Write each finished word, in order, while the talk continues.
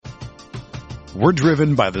We're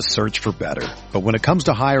driven by the search for better. But when it comes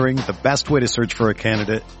to hiring, the best way to search for a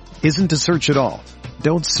candidate isn't to search at all.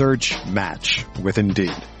 Don't search, match with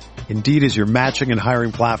Indeed. Indeed is your matching and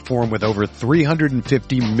hiring platform with over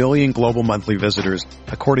 350 million global monthly visitors,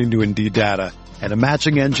 according to Indeed data, and a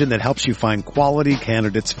matching engine that helps you find quality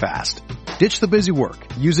candidates fast. Ditch the busy work.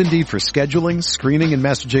 Use Indeed for scheduling, screening, and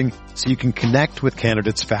messaging so you can connect with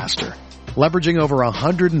candidates faster. Leveraging over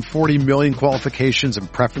 140 million qualifications and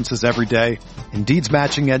preferences every day, Indeed's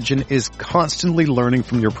matching engine is constantly learning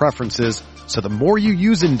from your preferences, so the more you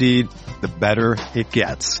use Indeed, the better it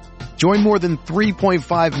gets. Join more than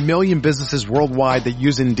 3.5 million businesses worldwide that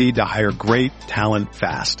use Indeed to hire great talent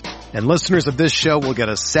fast. And listeners of this show will get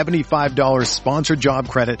a $75 sponsored job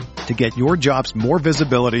credit to get your jobs more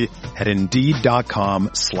visibility at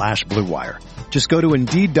Indeed.com/Blue Wire. Just go to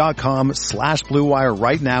Indeed.com/Blue Wire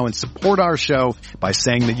right now and support our show by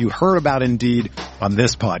saying that you heard about Indeed on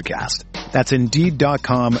this podcast. That's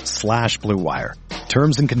Indeed.com/Blue Wire.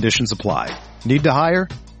 Terms and conditions apply. Need to hire?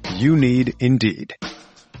 You need Indeed.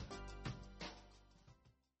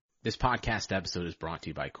 This podcast episode is brought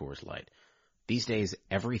to you by Coors Light. These days,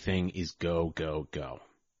 everything is go, go, go.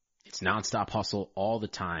 It's nonstop hustle all the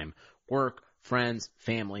time. Work, friends,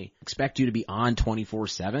 family, expect you to be on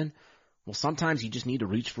 24/7. Well, sometimes you just need to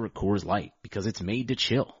reach for a Coors Light because it's made to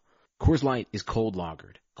chill. Coors Light is cold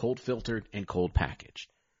lagered, cold filtered, and cold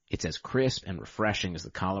packaged. It's as crisp and refreshing as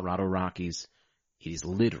the Colorado Rockies. It is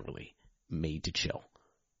literally made to chill.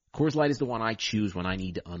 Coors Light is the one I choose when I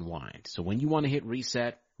need to unwind. So when you want to hit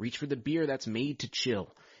reset, reach for the beer that's made to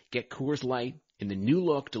chill. Get Coors Light in the new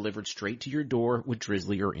look delivered straight to your door with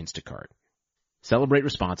Drizzly or Instacart. Celebrate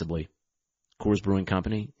responsibly. Coors Brewing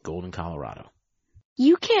Company, Golden, Colorado.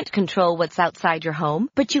 You can't control what's outside your home,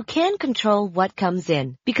 but you can control what comes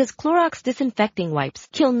in. Because Clorox disinfecting wipes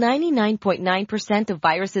kill 99.9% of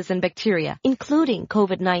viruses and bacteria, including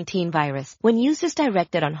COVID-19 virus, when used as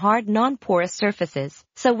directed on hard, non-porous surfaces.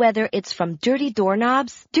 So whether it's from dirty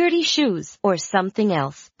doorknobs, dirty shoes, or something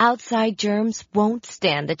else, outside germs won't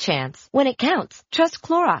stand a chance. When it counts, trust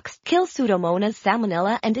Clorox. Kill Pseudomonas,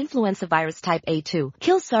 Salmonella, and influenza virus type A2.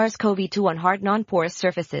 Kill SARS-CoV-2 on hard, non-porous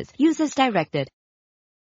surfaces. Use as directed.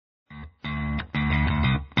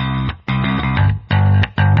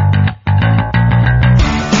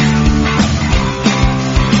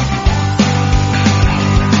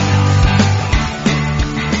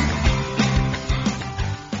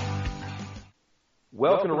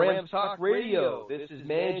 Welcome to Rams Talk Radio. This is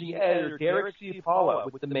managing editor Derek C. Paula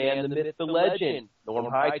with the man, the myth, the legend,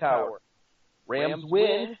 Norm Hightower. Rams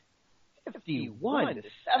win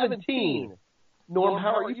 51-17. Norm,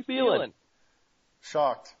 how are you feeling?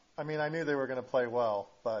 Shocked. I mean, I knew they were going to play well,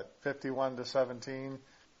 but 51-17,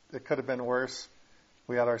 it could have been worse.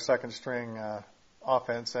 We had our second string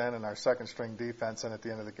offense in and our second string defense in at the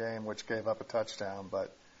end of the game, which gave up a touchdown,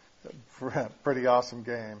 but pretty awesome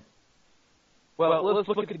game. Well, let's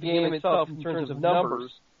look at the game itself in terms of numbers.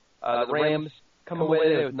 The Rams come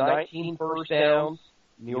away with 19 first downs,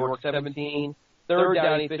 New York 17. Third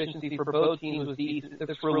down efficiency for both teams was decent,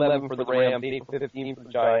 6 for 11 for the Rams, 8 for 15 for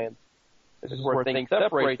the Giants. This is where things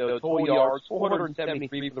separate, though. Total yards,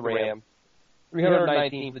 473 for the Rams,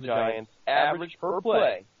 319 for the Giants. Average per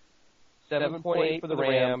play, 7.8 for the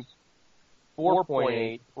Rams,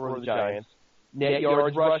 4.8 for the Giants. Net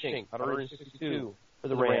yards rushing, 162 for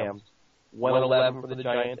the Rams, 111 for the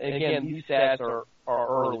Giants. And again, these stats are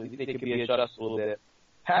early. They could be adjusted a little bit.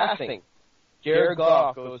 Passing, Jared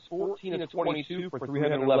Goff goes 14 of 22 for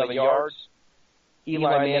 311 yards.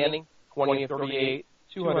 Eli Manning, 20 of 38.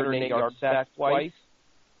 208 yards sacked twice.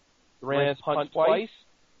 The Rams punt twice.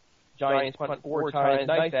 Giants punt 4 times.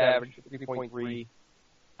 Nice average, 3.3.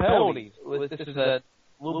 Penalties. This is a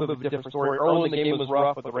little bit of a different story. Early in the game was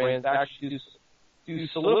rough, but the Rams actually do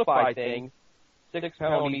solidify things. 6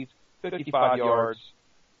 penalties, 55 yards.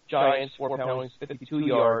 Giants, 4 penalties, 52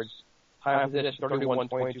 yards. Time possession,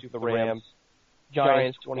 31-22 for the Rams.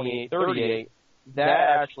 Giants, 28-38.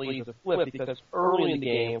 That actually is a flip because early in the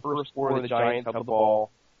game, first quarter, the Giants have the ball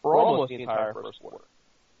for almost the entire first quarter.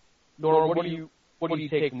 Norm, what do you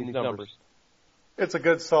take from these numbers? It's a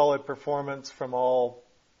good, solid performance from all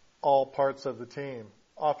parts of the team.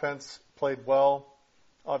 Offense played well,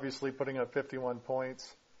 obviously putting up 51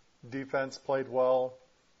 points. Defense played well,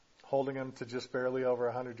 holding them to just barely over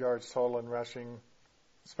 100 yards total in rushing.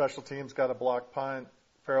 Special teams got a block punt.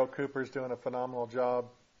 Farrell Cooper's doing a phenomenal job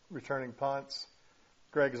returning punts.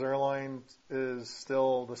 Greg Zuerlein is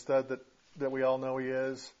still the stud that we all know he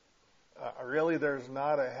is. Really, there's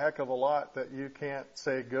not a heck of a lot that you can't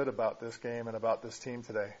say good about this game and about this team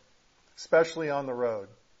today, especially on the road,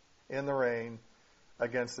 in the rain,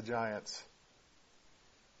 against the Giants.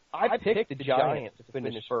 I picked the Giants to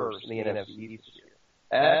finish first in the NFC East this year.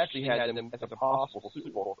 I actually had them as a possible Super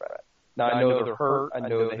Bowl threat. Now, I know they're hurt. I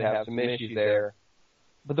know they have some issues there.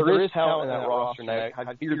 But there is talent in that roster, and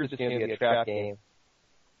I fear this is going to be a trap game.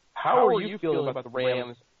 How are you feeling about the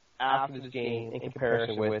Rams after this game in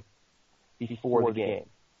comparison with before the game?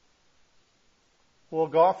 Well,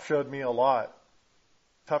 Goff showed me a lot.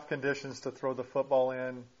 Tough conditions to throw the football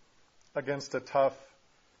in against a tough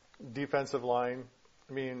defensive line.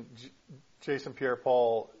 I mean, Jason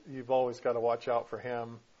Pierre-Paul, you've always got to watch out for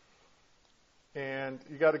him. And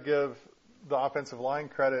you got to give the offensive line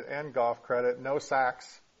credit and Goff credit. No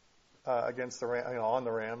sacks against the on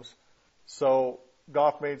the Rams. So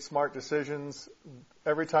Goff made smart decisions.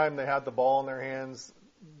 Every time they had the ball in their hands,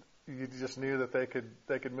 you just knew that they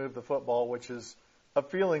could move the football, which is a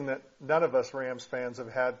feeling that none of us Rams fans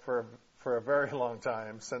have had for a very long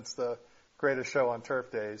time, since the Greatest Show on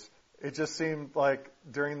Turf days. It just seemed like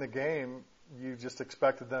during the game you just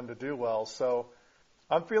expected them to do well. So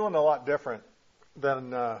I'm feeling a lot different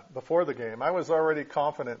than before the game. I was already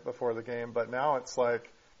confident before the game, but now it's like,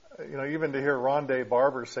 even to hear Rondé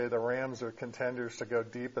Barber say the Rams are contenders to go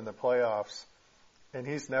deep in the playoffs, and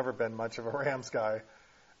he's never been much of a Rams guy,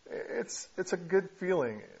 it's a good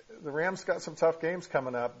feeling. The Rams got some tough games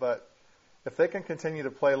coming up, but if they can continue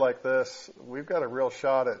to play like this, we've got a real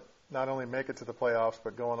shot at not only make it to the playoffs,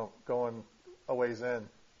 but going a ways in.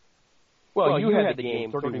 Well, you had the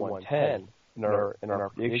game 31-10 in our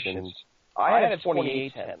predictions. I had it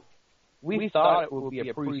 28-10. We thought it would be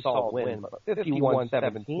a pretty solid win, but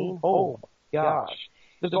 51-17, oh my gosh.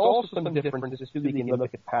 There's also some differences too. You can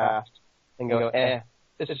look at past and go,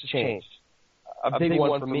 this has changed. A big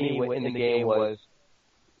one for me in the game was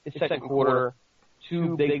the second quarter,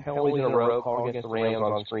 two big penalties in a row called against the Rams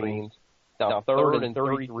on screens, down 3rd and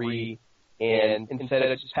 33, and instead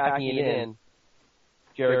of just packing it in,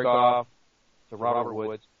 Jared Goff to Robert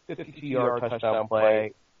Woods, 52-yard touchdown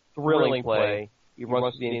play, thrilling play. He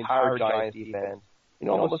runs through the entire Giants defense.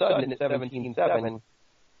 All of a sudden it's 17-7, and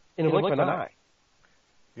it looked like an eye.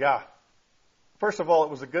 Yeah. First of all, it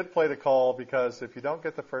was a good play to call, because if you don't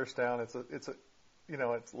get the first down, it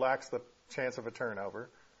lacks the chance of a turnover.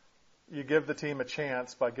 You give the team a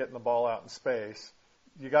chance by getting the ball out in space.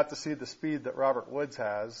 You got to see the speed that Robert Woods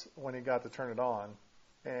has when he got to turn it on.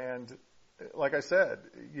 And like I said,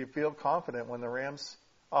 you feel confident when the Rams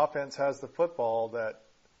offense has the football that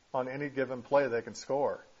on any given play they can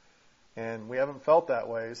score. And we haven't felt that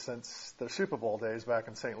way since the Super Bowl days back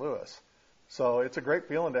in St. Louis. So it's a great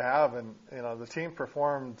feeling to have, and the team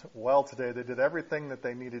performed well today. They did everything that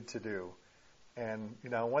they needed to do. And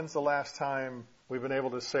when's the last time we've been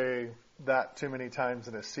able to say that too many times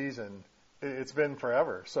in a season? It's been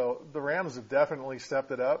forever. So the Rams have definitely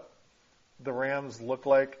stepped it up. The Rams look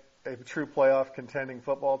like a true playoff contending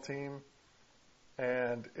football team.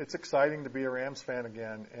 And it's exciting to be a Rams fan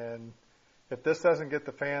again. And if this doesn't get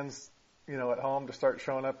the fans, at home to start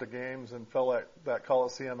showing up to games and fill that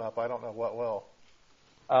Coliseum up, I don't know what will.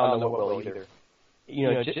 I don't know what will either.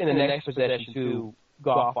 Just in the next possession, too,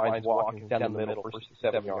 Goff finds Watkins down the middle for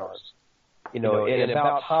 7 yards. And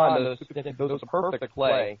about time those a perfect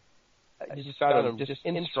play. I just found him just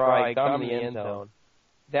in stride, got him in the end zone.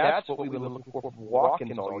 That's what we've been looking for from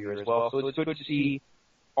Watkins all year as well. So it's good to see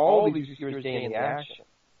all these receivers staying in the action.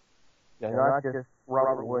 Not just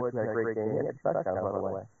Robert Woods, who had a great game, he had a touchdown, by the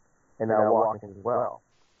way, and now Watkins as well.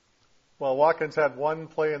 Well, Watkins had one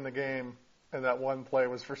play in the game, and that one play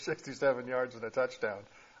was for 67 yards and a touchdown.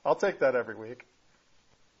 I'll take that every week.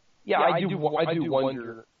 Yeah, I do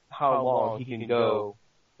wonder how long he can go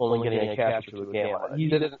only getting a catch to a game. He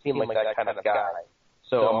doesn't seem like that kind of guy.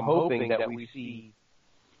 So I'm hoping that we see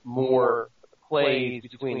more plays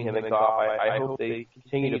between him and Goff. I hope they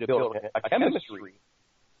continue to build a chemistry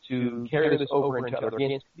to carry this over into other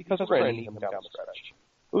games, because we're going to need them down the stretch.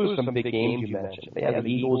 Those are some big games you mentioned. They have the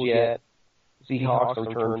Eagles yet, Seahawks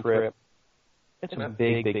return trip. It's some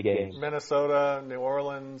big games. Minnesota, New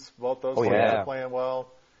Orleans, both those teams are playing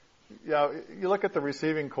well. Yeah, you look at the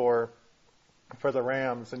receiving core for the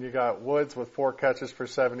Rams, and you got Woods with 4 catches for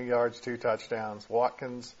 70 yards, 2 touchdowns.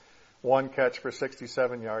 Watkins, 1 catch for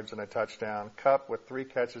 67 yards and a touchdown. Kupp with 3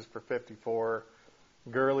 catches for 54.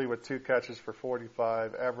 Gurley with 2 catches for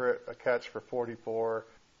 45. Everett, a catch for 44.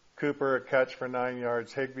 Cooper, a catch for 9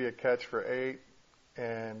 yards. Higbee, a catch for 8.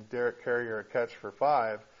 And Derek Carrier, a catch for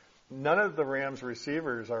 5. None of the Rams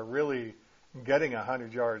receivers are really getting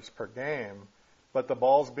 100 yards per game, but the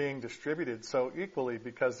ball's being distributed so equally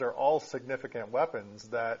because they're all significant weapons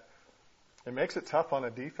that it makes it tough on a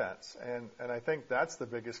defense. And I think that's the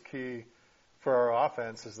biggest key for our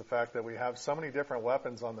offense is the fact that we have so many different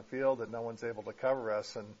weapons on the field that no one's able to cover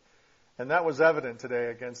us. And that was evident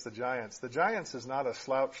today against the Giants. The Giants is not a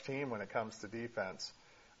slouch team when it comes to defense.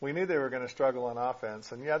 We knew they were going to struggle on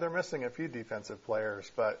offense. And, yeah, they're missing a few defensive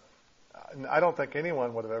players, but I don't think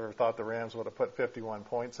anyone would have ever thought the Rams would have put 51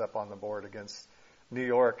 points up on the board against New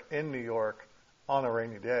York in New York on a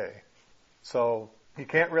rainy day. So you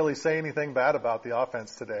can't really say anything bad about the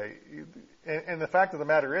offense today. And the fact of the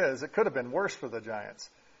matter is, it could have been worse for the Giants.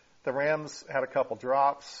 The Rams had a couple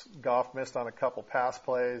drops. Goff missed on a couple pass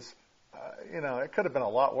plays. It could have been a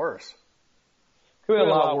lot worse. Could have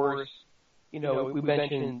been a lot worse. We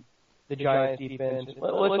mentioned the Giants' defense.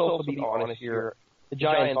 Let's also be honest here. The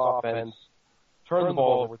Giants' offense turned the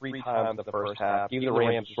ball over 3 times in the first half, gave the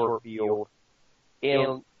Rams a short field.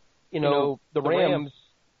 And, the Rams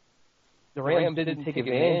didn't take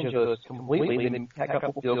advantage of those completely. They had a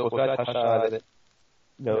couple field goals, got a touchdown out of it.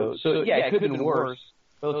 So, yeah, it could have been worse.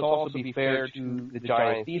 But let's also be fair to the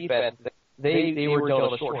Giants' defense. They were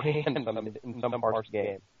dealt a short hand in some parts of the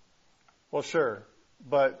game. Well, sure.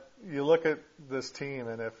 But you look at this team,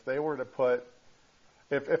 and if they were to put –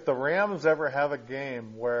 if the Rams ever have a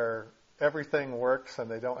game where everything works and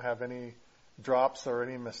they don't have any drops or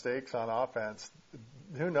any mistakes on offense,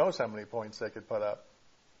 who knows how many points they could put up.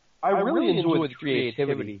 I really enjoy the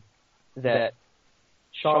creativity that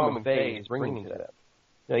Sean McVay is bringing to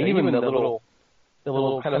them. Even the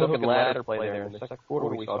little kind of hook and ladder play there in the second quarter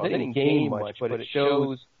we saw, they didn't gain much, but it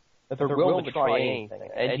shows that they're willing to try anything.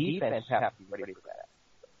 And defense have to be ready for that.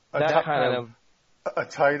 That kind of a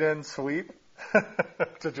tight end sweep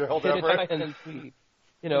to Gerald Everett. A tight end sweep.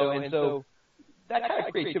 And so that kind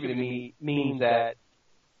of creativity to me means that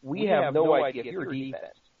we have no idea, if you're a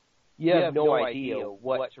defense, you have no idea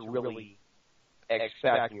what to really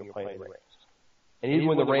expect when you're playing the Rams. And even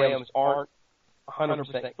when the Rams aren't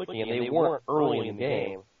 100% clicking, and they weren't early in the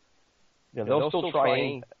game, they'll still try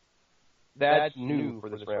anything. That's new for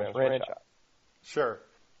this Rams franchise. Sure.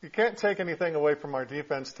 You can't take anything away from our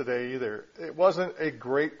defense today either. It wasn't a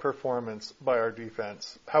great performance by our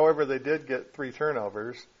defense. However, they did get 3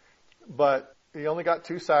 turnovers, but he only got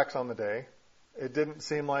 2 sacks on the day. It didn't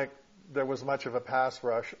seem like there was much of a pass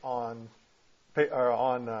rush on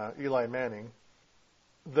Eli Manning.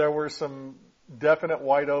 There were some definite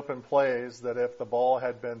wide open plays that if the ball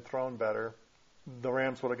had been thrown better, the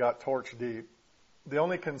Rams would have got torched deep. The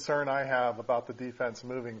only concern I have about the defense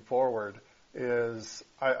moving forward is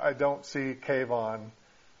I don't see Kayvon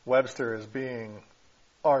Webster as being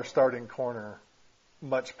our starting corner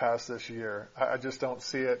much past this year. I just don't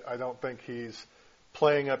see it. I don't think he's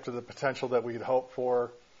playing up to the potential that we'd hoped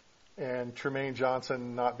for. And Tremaine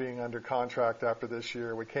Johnson not being under contract after this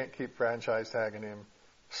year, we can't keep franchise tagging him.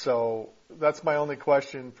 So that's my only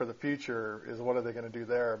question for the future is what are they going to do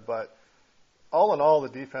there? But all in all, the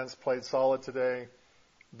defense played solid today.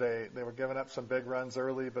 They were giving up some big runs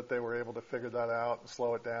early, but they were able to figure that out and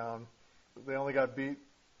slow it down. They only got beat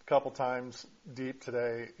a couple times deep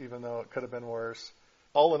today, even though it could have been worse.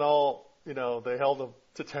 All in all, they held them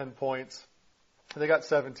to 10 points. They got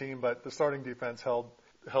 17, but the starting defense held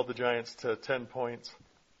the Giants to 10 points.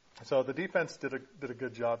 So the defense did a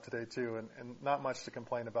good job today too, and not much to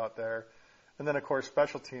complain about there. And then, of course,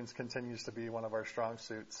 special teams continues to be one of our strong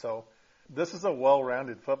suits. So this is a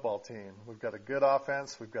well-rounded football team. We've got a good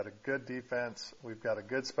offense, we've got a good defense, we've got a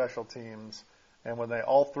good special teams, and when they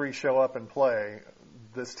all 3 show up and play,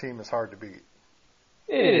 this team is hard to beat.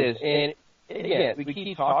 It is, and again, we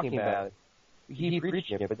keep talking about it, we keep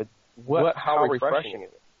preaching it, but how refreshing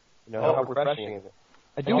is it? How refreshing is it?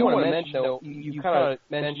 I do want to mention, though, you kind of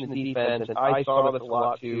mentioned the defense, and I saw this a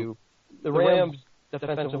lot too. The Rams'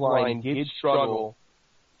 defensive line did struggle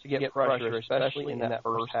to get pressure, especially in that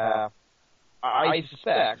first half. I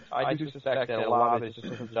do suspect that a lot of it is just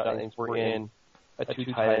because the Giants were in a 2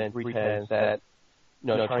 tight end, 3 tight ends that,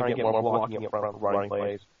 trying to get more blocking up front for running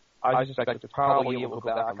plays. I suspect they're probably able to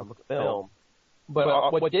go back and look at film.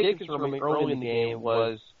 But what did concern me early in the game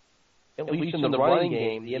was, at least in the running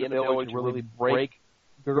game, the ability to really break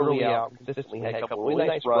Gurley out consistently. Had a couple of really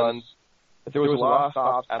nice runs, but there was a lot of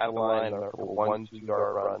stops at the line for 1-2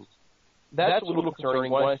 yard runs. That's a little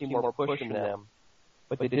concerning. Want to see more push from them,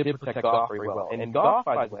 but they did protect Goff very well. And Goff,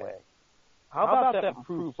 by the way, how about that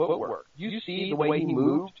improved footwork? You see the way he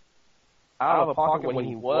moved out of the pocket when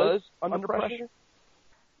he was under pressure?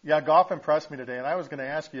 Yeah, Goff impressed me today, and I was going to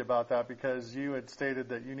ask you about that because you had stated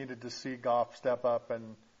that you needed to see Goff step up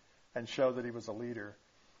and show that he was a leader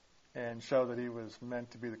and show that he was meant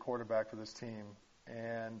to be the quarterback for this team.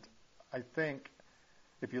 And I think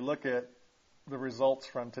if you look at the results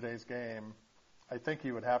from today's game, I think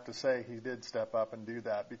you would have to say he did step up and do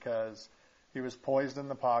that because He was poised in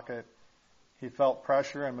the pocket. He felt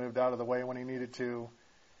pressure and moved out of the way when he needed to.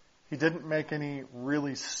 He didn't make any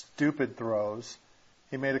really stupid throws.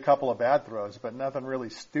 He made a couple of bad throws, but nothing really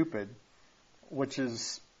stupid, which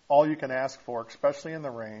is all you can ask for, especially in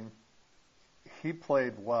the rain. He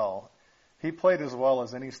played well. He played as well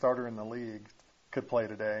as any starter in the league could play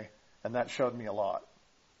today, and that showed me a lot.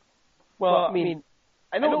 Well, I mean,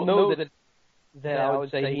 I don't know that I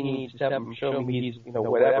would say he needs to step up and show me he's,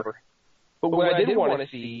 whatever. But what I did want to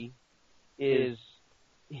see is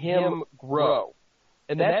him grow.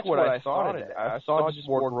 And that's what I saw today. I saw just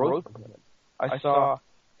more growth from him. I saw,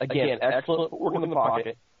 again, excellent footwork in the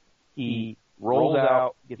pocket. He rolls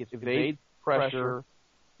out, gets evade pressure,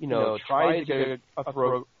 tries to get a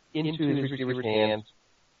throw into his receiver's hands.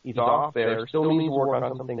 He's off there, still needs to work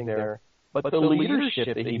on something there. But the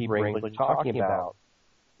leadership that he brings, like talking about,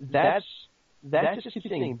 that just keeps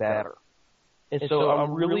getting better. And so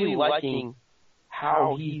I'm really liking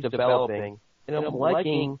how he's developing, and I'm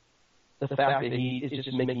liking the fact that he is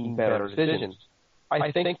just making better decisions.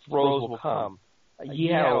 I think throws will come. He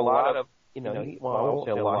had a lot of, I won't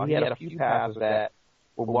say a lot, he had a few passes that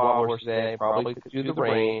were wobblers today, probably due to the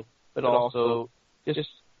rain, but also just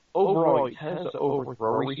overall he tends to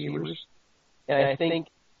overthrow receivers. And I think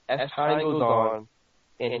as time goes on,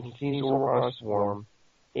 and he continues to work on his form,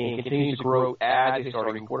 and he continues to grow as a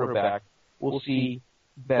starting quarterback, we'll see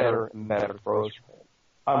better and better throws from him.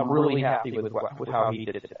 I'm really happy with how he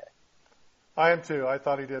did today. I am too. I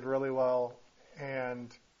thought he did really well,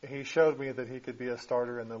 and he showed me that he could be a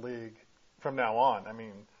starter in the league from now on. I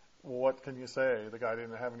mean, what can you say? The guy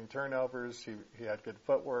didn't have any turnovers. He had good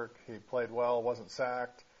footwork. He played well, wasn't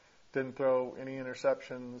sacked, didn't throw any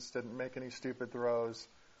interceptions, didn't make any stupid throws.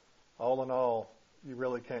 All in all, you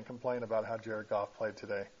really can't complain about how Jared Goff played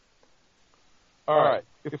today. All right.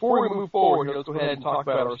 Before we move forward, let's go ahead and talk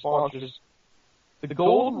about our sponsors. The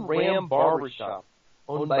Golden Ram Barbershop,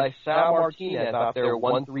 owned by Sal Martinez out there,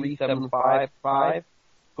 13755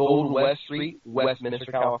 Golden West Street,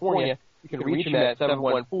 Westminster, California. You can reach him at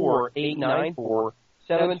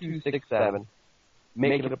 714-894-7267.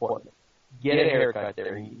 Make an appointment. Get a haircut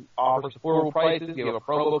there. He offers affordable prices. You have a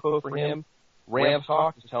promo code for him. Rams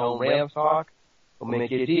Talk. Just tell him Rams Talk. We'll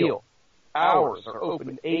make you a deal. Hours are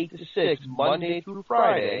open 8 to 6, Monday through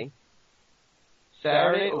Friday.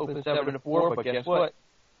 Saturday open 7 to 4, but guess what?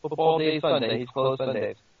 Football day is Sunday. He's closed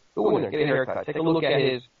Sundays. Go in there, get a haircut. Take a look at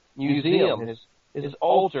his museum, his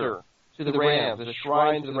altar to the Rams, his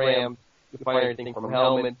shrine to the Rams. You'll find everything from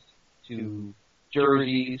helmets to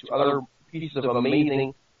jerseys to other pieces of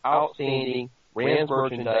amazing, outstanding Rams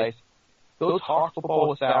merchandise. Go talk football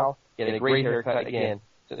with Sal. Get a great haircut again.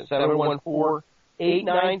 It's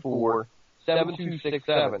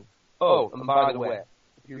 714-894-7267. Oh, and by the way,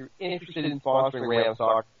 if you're interested in sponsoring Rams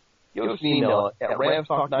Talk, give us an email at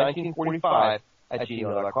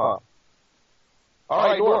ramstalk1945@gmail.com. All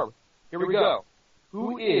right, Norm, here we go.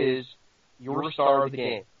 Who is your star of the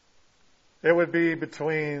game? It would be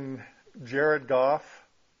between Jared Goff,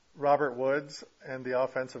 Robert Woods, and the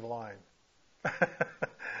offensive line.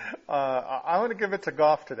 I'm going to give it to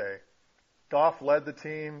Goff today. Goff led the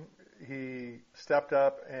team. He stepped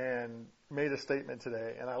up and made a statement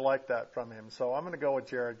today, and I like that from him. So I'm going to go with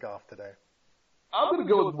Jared Goff today. I'm going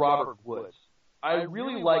to go with Robert Woods. I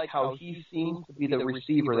really like how he seems to be the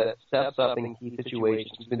receiver that steps up in key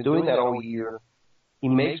situations. He's been doing that all year. He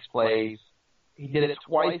makes plays. He did it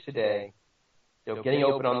twice today. Getting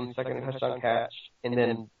open on the second touchdown catch, and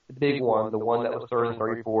then the big one, the one that was third and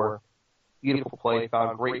 34. Beautiful play,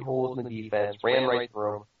 found great holes in the defense, ran right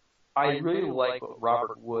through him. I really like what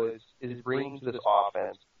Robert Woods is bringing to this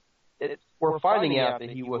offense. We're finding out that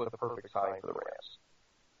he was the perfect signing for the Rams.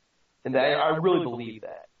 And I really believe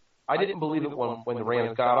that. I didn't believe it when the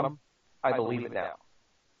Rams got him. I believe it now.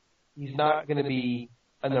 He's not going to be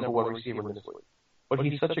a number one receiver in this league, but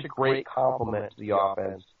he's such a great complement to the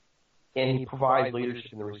offense, and he provides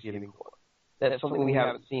leadership in the receiving corps. That's something we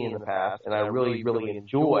haven't seen in the past, and I really, really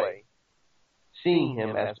enjoy seeing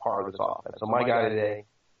him as part of this offense. So my guy today,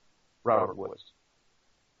 Robert Woods.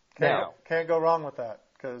 Can't go wrong with that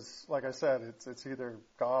because, like I said, it's either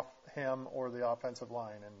Goff, him, or the offensive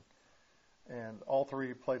line, and all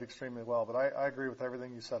three played extremely well. But I agree with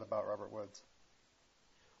everything you said about Robert Woods.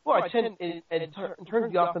 Well, in terms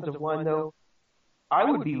of the offensive line, though, I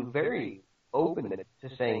would be very open to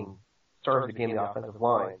saying start of the game, the offensive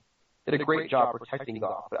line did a great job protecting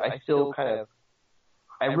Goff, but I still I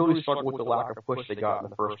really struggle with the lack of push they got in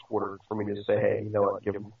the first quarter for me to say, hey, you know what,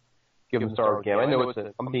 give them start of the game. I know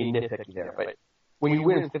I'm being nitpicky there, but when you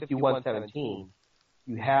win 51-17,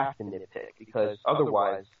 you have to nitpick because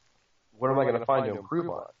otherwise, what am I going to find to improve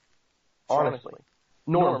on? honestly.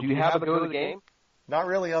 Norm, do you have a go of the game? Not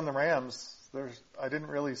really on the Rams. I didn't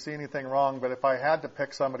really see anything wrong, but if I had to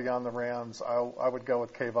pick somebody on the Rams, I would go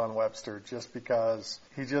with Kayvon Webster just because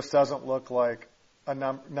he just doesn't look like a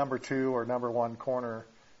number 2 or number 1 corner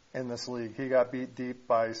in this league. He got beat deep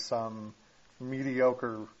by some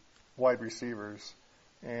mediocre wide receivers,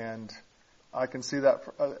 and I can see that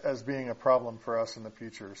as being a problem for us in the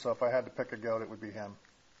future. So if I had to pick a GOAT, it would be him.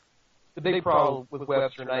 The big problem with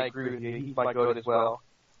Webster, and I agree with you, he's my GOAT as well.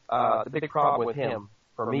 The big problem with him,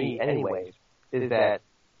 for me anyways, is that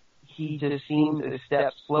he just seems a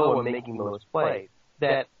step slow in making those plays.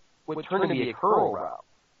 That what turned to be a curl route,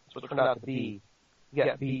 that's what turned out to be, he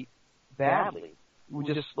got beat badly. He would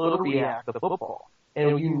just slow react to the football.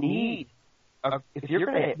 And you need, if you're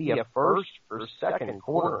going to be a first or second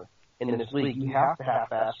corner in this league, you have to have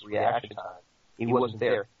fast reaction time. He wasn't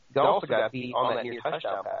there. He also got beat on that near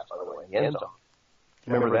touchdown pass, by the way, in the end zone.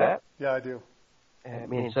 Remember that? Yeah, I do. I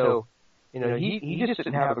mean, so, he just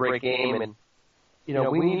didn't have a great game, and,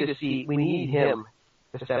 we need him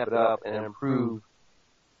to step it up and improve.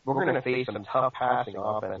 We're going to face some tough passing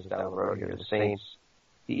offenses down the road here. The Saints,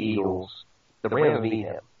 the Eagles, the Rams need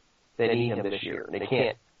him. They need him this year. They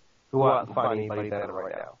can't go out and find anybody better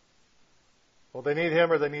right now. Well, they need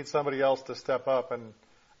him or they need somebody else to step up, and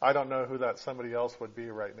I don't know who that somebody else would be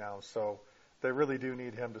right now. So they really do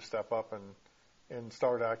need him to step up and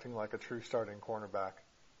start acting like a true starting cornerback.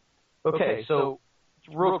 Okay, so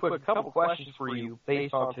real quick, a couple questions for you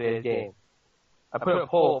based on today's game. I put a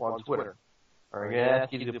poll up on Twitter. I'm going to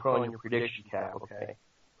ask you to put on your prediction cap, okay?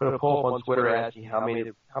 Put a poll up on Twitter asking how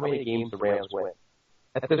many games the Rams win.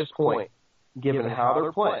 At this point, given how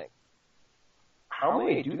they're playing, how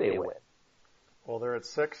many do they win? Well, they're at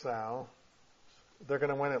 6 now. They're going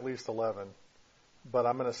to win at least 11, but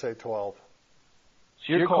I'm going to say 12.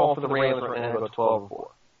 So you're calling for the Rams right now to go 12-4?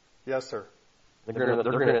 Yes, sir. That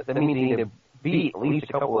means they need to beat at least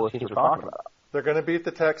a couple of the teams we're talking about. They're going to beat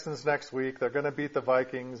the Texans next week. They're going to beat the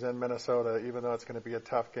Vikings in Minnesota, even though it's going to be a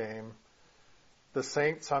tough game. The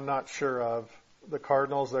Saints, I'm not sure of. The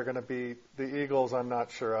Cardinals, they're going to beat. The Eagles, I'm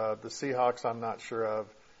not sure of. The Seahawks, I'm not sure of.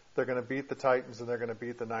 They're going to beat the Titans, and they're going to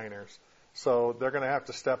beat the Niners. So they're going to have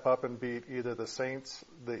to step up and beat either the Saints,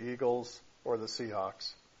 the Eagles, or the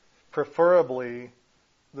Seahawks. Preferably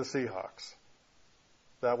the Seahawks.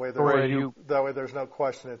 That way there's no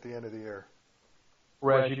question at the end of the year.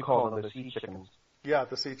 Whereas you call them the Sea Chickens. Yeah,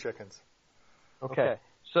 the Sea Chickens. Okay.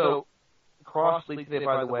 So, across the league today,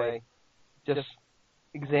 by the way, just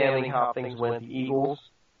examining how things went. The Eagles,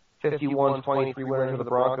 51-23 winners over the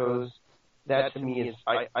Broncos. That to me is,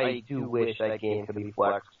 I do wish that game could be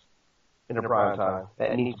flexed into prime time.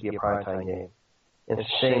 That needs to be a prime time game. And it's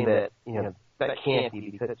a shame that, that can't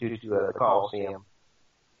be because due to the Coliseum.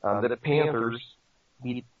 The Panthers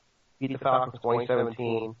beat the Falcons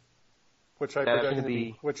 2017. Which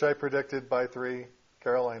I predicted by 3,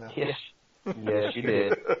 Carolina. Yes, you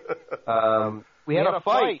did. We had a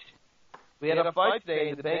fight. We had a fight today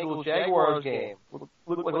in the Bengals-Jaguars game. Looked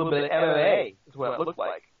like a little bit of MMA is what it looked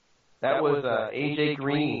like. That was A.J.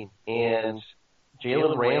 Green and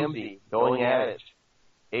Jalen Ramsey going at it.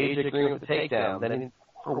 A.J. Green with the takedown. Then,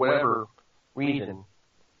 for whatever reason,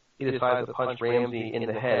 he decided to punch Ramsey in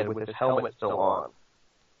the head with his helmet still on.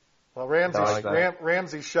 Well,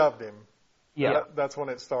 Ramsey shoved him. Yeah. That's when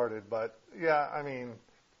it started. But, yeah, I mean,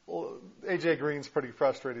 A.J. Green's pretty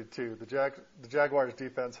frustrated, too. The Jaguars'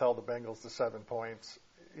 defense held the Bengals to 7 points.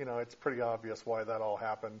 It's pretty obvious why that all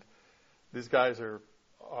happened. These guys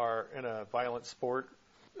are in a violent sport.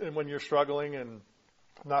 And when you're struggling and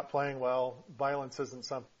not playing well, violence isn't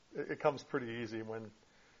something. It comes pretty easy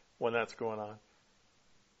when that's going on.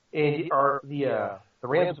 And are the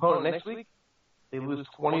Rams' opponent next week? They lose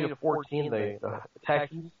 20-14. The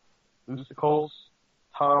Texans lose the Colts.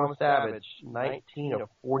 Tom Savage, 19 of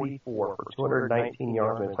 44 for 219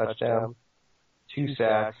 yards and a touchdown, 2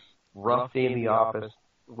 sacks. Rough day in the office.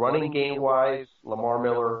 Running game-wise, Lamar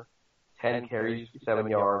Miller, 10 carries, 7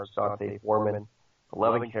 yards. Dante Foreman,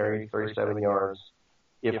 11 carries, 37 yards.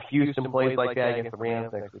 If Houston plays like that against the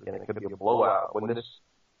Rams next weekend, it could be a blowout. When this,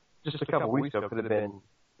 just a couple of weeks ago, could have been,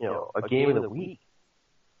 a game of the week.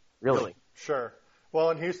 Really. Sure. Well,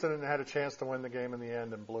 and Houston had a chance to win the game in the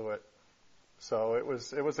end and blew it. So it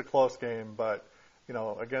was a close game, but,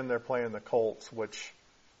 again, they're playing the Colts, which,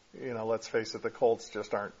 let's face it, the Colts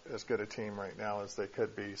just aren't as good a team right now as they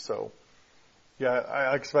could be. So, yeah,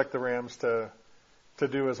 I expect the Rams to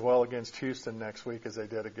do as well against Houston next week as they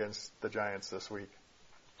did against the Giants this week.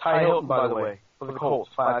 Ty Hilton, by the way, for the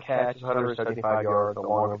Colts, 5 catches, 175 yards,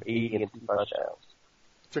 along with 80 and 2 touchdowns.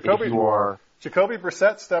 Jacoby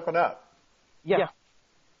Brissett stepping up. Yeah,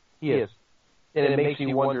 he is. and it makes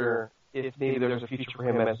me wonder if maybe there's a future for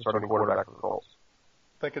him as a starting quarterback for the Colts.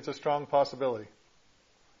 I think it's a strong possibility.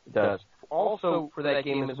 It does. Also, for that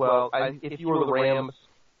game as well, if you were the Rams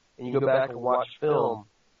and you go back and watch film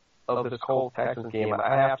of this Colts-Texans game,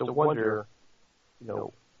 I have to wonder,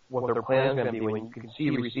 what their plan is going to be when you can see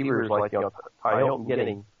receivers like, Ty Hilton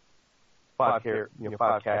getting 5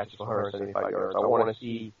 catches for 175 yards. I want to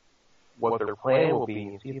see what their plan will be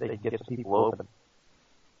and see if they can get some people open.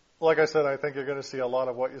 Like I said, I think you're going to see a lot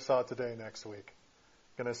of what you saw today next week.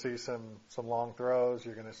 You're going to see some long throws.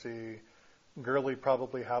 You're going to see Gurley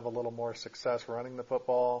probably have a little more success running the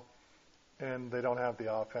football, and they don't have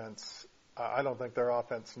the offense. I don't think their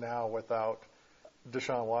offense now without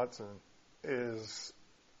Deshaun Watson is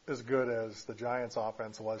as good as the Giants'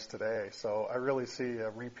 offense was today. So I really see a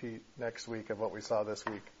repeat next week of what we saw this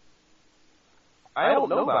week. I don't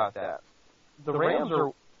know about that. The Rams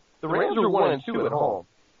are 1-2 at home,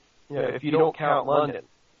 if you don't count London.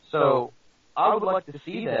 So I would like to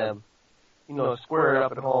see them, square it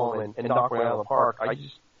up at home and knock around the park.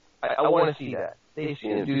 I want to see that. They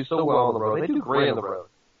seem to do so well on the road. They do great on the road.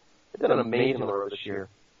 They've done amazing on the road this year.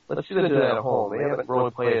 Let's see them do that at home. They haven't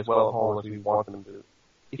really played as well at home as we want them to,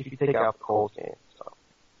 if you take out the Colts game. So,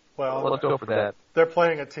 well, let's go for that. They're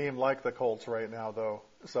playing a team like the Colts right now, though.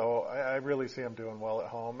 So I really see them doing well at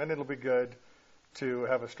home. And it'll be good to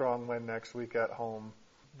have a strong win next week at home.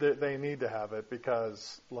 They need to have it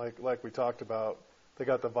because, like we talked about, they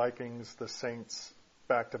got the Vikings, the Saints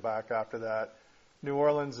back-to-back after that. New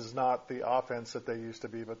Orleans is not the offense that they used to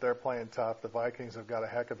be, but they're playing tough. The Vikings have got a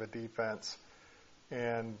heck of a defense.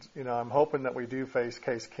 And, I'm hoping that we do face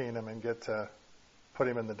Case Keenum and get to put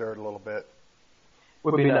him in the dirt a little bit.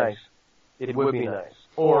 Would be nice. It would be nice.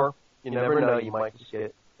 Or, you never know, you might just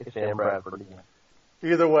get Sam Bradford again.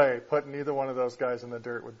 Either way, putting either one of those guys in the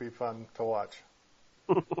dirt would be fun to watch.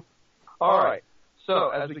 All right. So,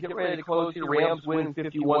 as we get ready to close here, Rams win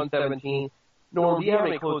 51-17. Norm, do you have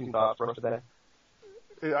any closing thoughts for us today?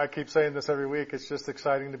 I keep saying this every week. It's just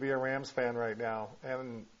exciting to be a Rams fan right now.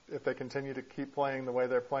 And if they continue to keep playing the way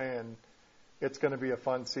they're playing, it's going to be a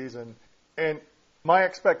fun season. And my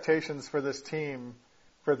expectations for this team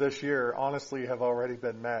for this year, honestly, have already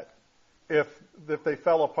been met. If they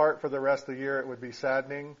fell apart for the rest of the year, it would be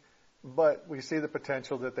saddening. But we see the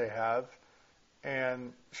potential that they have.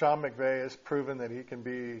 And Sean McVay has proven that he can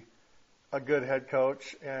be a good head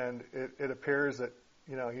coach. And it appears that,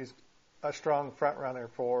 he's a strong front runner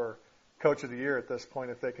for Coach of the Year at this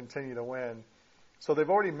point if they continue to win. So they've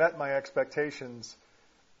already met my expectations,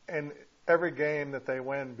 and every game that they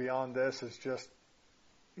win beyond this is just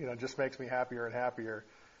makes me happier and happier.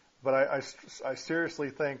 But I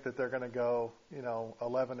seriously think that they're going to go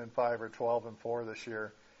 11-5 or 12-4 this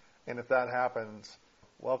year, and if that happens,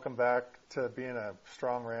 welcome back to being a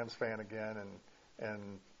strong Rams fan again,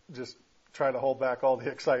 and just try to hold back all the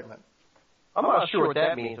excitement. I'm not sure what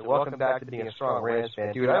that means. Welcome back to being a strong Rams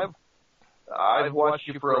fan. Dude, I've watched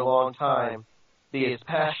you for a long time. Be as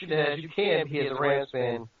passionate as you can be as a Rams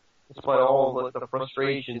fan, despite all the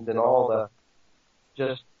frustrations and all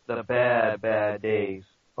the bad days.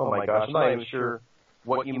 Oh my gosh, I'm not even sure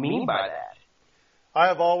what you mean by that. I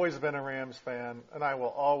have always been a Rams fan, and I will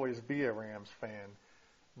always be a Rams fan.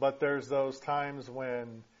 But there's those times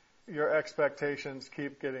when your expectations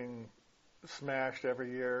keep getting smashed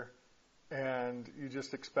every year, and you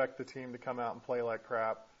just expect the team to come out and play like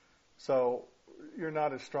crap. So you're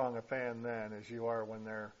not as strong a fan then as you are when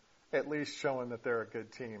they're at least showing that they're a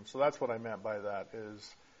good team. So that's what I meant by that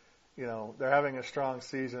is, they're having a strong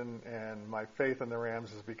season, and my faith in the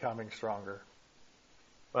Rams is becoming stronger.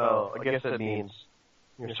 Well, I guess that means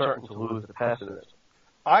you're starting to lose the pessimism.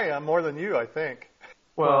 I am, more than you, I think.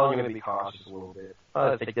 Well, I'm going to be cautious a little bit.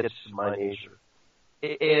 I think that's my nature.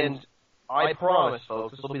 And I promise,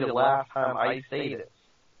 folks, this will be the last time I say this,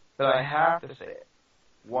 but I have to say it.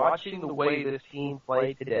 Watching the way this team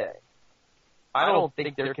played today, I don't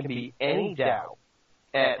think there can be any doubt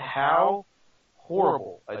at how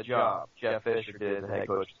horrible a job Jeff Fisher did as head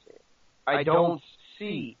coach. I don't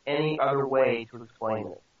see any other way to explain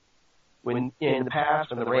it. When in the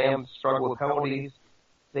past, when the Rams struggled with penalties,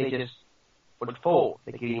 they just would fold.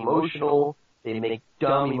 They get emotional. They make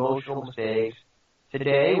dumb emotional mistakes.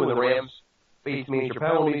 Today, when the Rams face major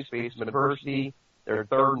penalties, face some adversity, they're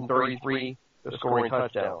 3rd and 33, they're scoring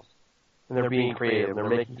touchdowns. And they're being creative. They're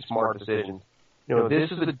making smart decisions.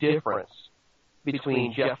 This is the difference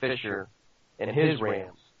between Jeff Fisher and his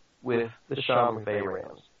Rams with the Sean McVay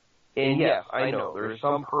Rams. And yes, I know there are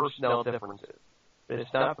some personnel differences, but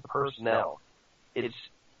it's not the personnel. It's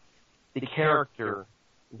the character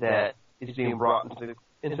that is being brought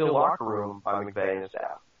into the locker room by McVay and his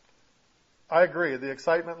staff. I agree. The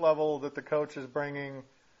excitement level that the coach is bringing,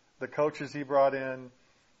 the coaches he brought in,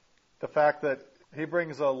 the fact that he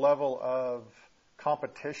brings a level of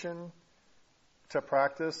competition to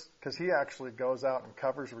practice, because he actually goes out and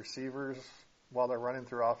covers receivers while they're running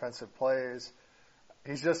through offensive plays.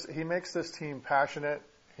 He makes this team passionate.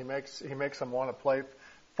 He makes them want to play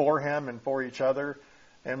for him and for each other.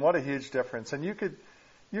 And what a huge difference. And you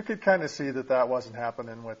could kind of see that wasn't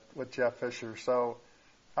happening with Jeff Fisher. So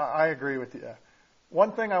I agree with you.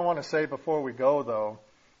 One thing I want to say before we go, though,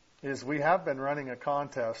 is we have been running a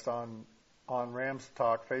contest on Rams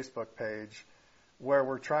Talk Facebook page where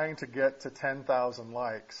we're trying to get to 10,000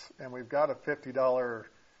 likes. And we've got a $50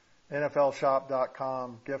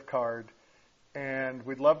 NFLshop.com gift card. And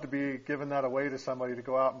we'd love to be giving that away to somebody to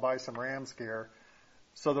go out and buy some Rams gear.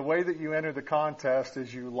 So the way that you enter the contest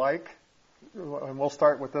is you like, and we'll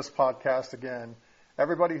start with this podcast again.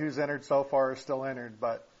 Everybody who's entered so far is still entered,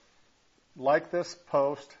 but like this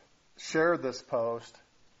post, share this post,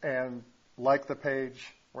 and like the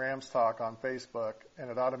page Rams Talk on Facebook, and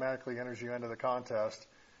it automatically enters you into the contest.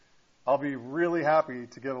 I'll be really happy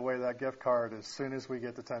to give away that gift card as soon as we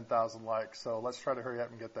get to 10,000 likes. So let's try to hurry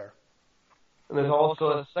up and get there. And there's also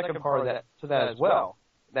a second part of that as well.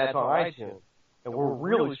 That's on iTunes. And we're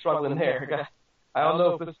really struggling there. I don't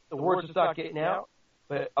know if the word's just not getting out,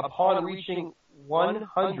 but upon reaching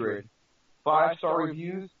 100 5-star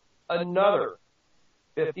reviews, another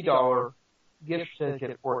 $50 gift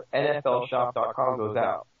certificate for NFLshop.com goes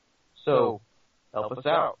out. So help us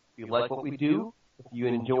out. If you like what we do, if you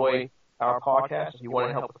enjoy our podcast, if you want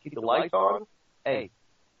to help us keep the lights on, hey,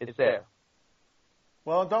 it's there.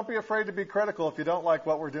 Well, don't be afraid to be critical. If you don't like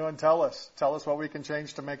what we're doing, tell us. Tell us what we can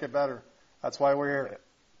change to make it better. That's why we're here.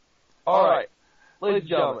 All right. Ladies and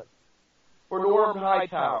gentlemen, for Norm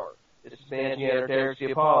Hightower, this is managing editor Derek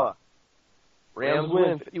Ciapala. Rams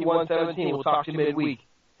win 51-17. We'll talk to you midweek.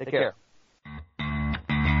 Take care.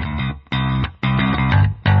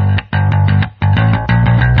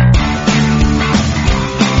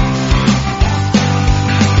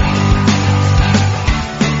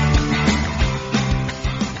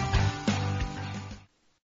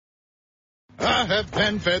 I have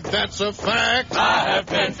been fed, that's a fact. I have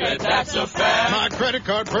been fed, that's a fact. My credit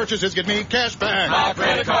card purchases give me cash back. My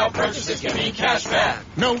credit card purchases give me cash back.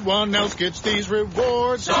 No one else gets these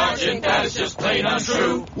rewards. Sergeant, that is just plain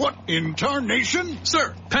untrue. What in tarnation?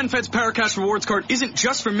 Sir, PenFed's Paracash Rewards Card isn't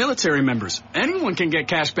just for military members. Anyone can get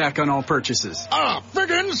cash back on all purchases. Ah,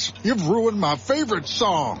 Figgins, you've ruined my favorite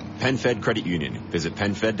song. PenFed Credit Union. Visit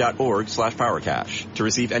PenFed.org/PowerCash. To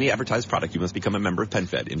receive any advertised product, you must become a member of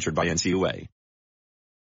PenFed, insured by NCUA.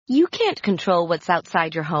 You can't control what's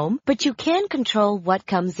outside your home, but you can control what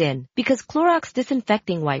comes in. Because Clorox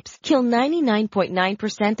disinfecting wipes kill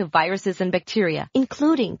 99.9% of viruses and bacteria,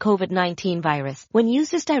 including COVID-19 virus, when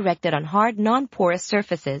used as directed on hard, non-porous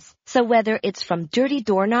surfaces. So whether it's from dirty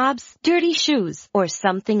doorknobs, dirty shoes, or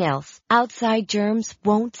something else, outside germs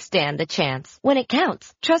won't stand a chance. When it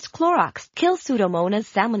counts, trust Clorox. Kill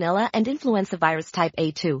Pseudomonas, Salmonella, and influenza virus type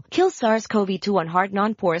A2. Kill SARS-CoV-2 on hard,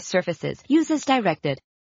 non-porous surfaces. Use as directed.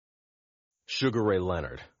 Sugar Ray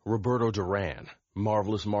Leonard, Roberto Duran,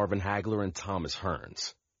 Marvelous Marvin Hagler, and Thomas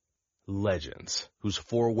Hearns. Legends, whose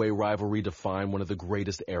four-way rivalry defined one of the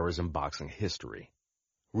greatest eras in boxing history.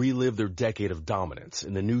 Relive their decade of dominance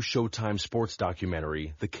in the new Showtime sports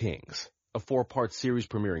documentary, The Kings, a 4-part series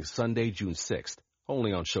premiering Sunday, June 6th,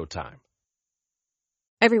 only on Showtime.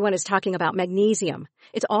 Everyone is talking about magnesium.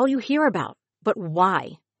 It's all you hear about. But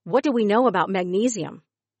why? What do we know about magnesium?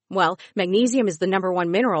 Well, magnesium is the number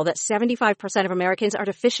one mineral that 75% of Americans are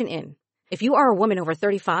deficient in. If you are a woman over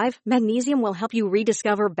 35, magnesium will help you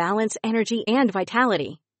rediscover balance, energy, and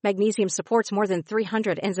vitality. Magnesium supports more than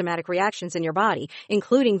 300 enzymatic reactions in your body,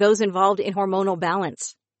 including those involved in hormonal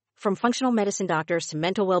balance. From functional medicine doctors to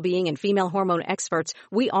mental well-being and female hormone experts,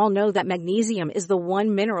 we all know that magnesium is the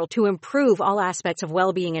one mineral to improve all aspects of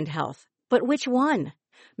well-being and health. But which one?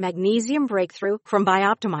 Magnesium Breakthrough from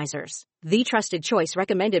Bioptimizers, the trusted choice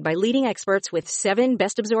recommended by leading experts with 7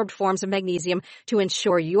 best-absorbed forms of magnesium to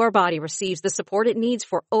ensure your body receives the support it needs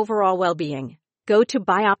for overall well-being. Go to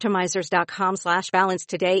bioptimizers.com/balance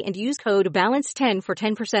today and use code BALANCE10 for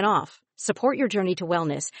 10% off. Support your journey to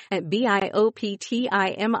wellness at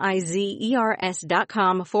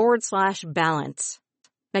bioptimizers.com/balance.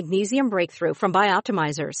 Magnesium Breakthrough from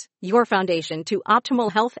Bioptimizers, your foundation to optimal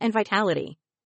health and vitality.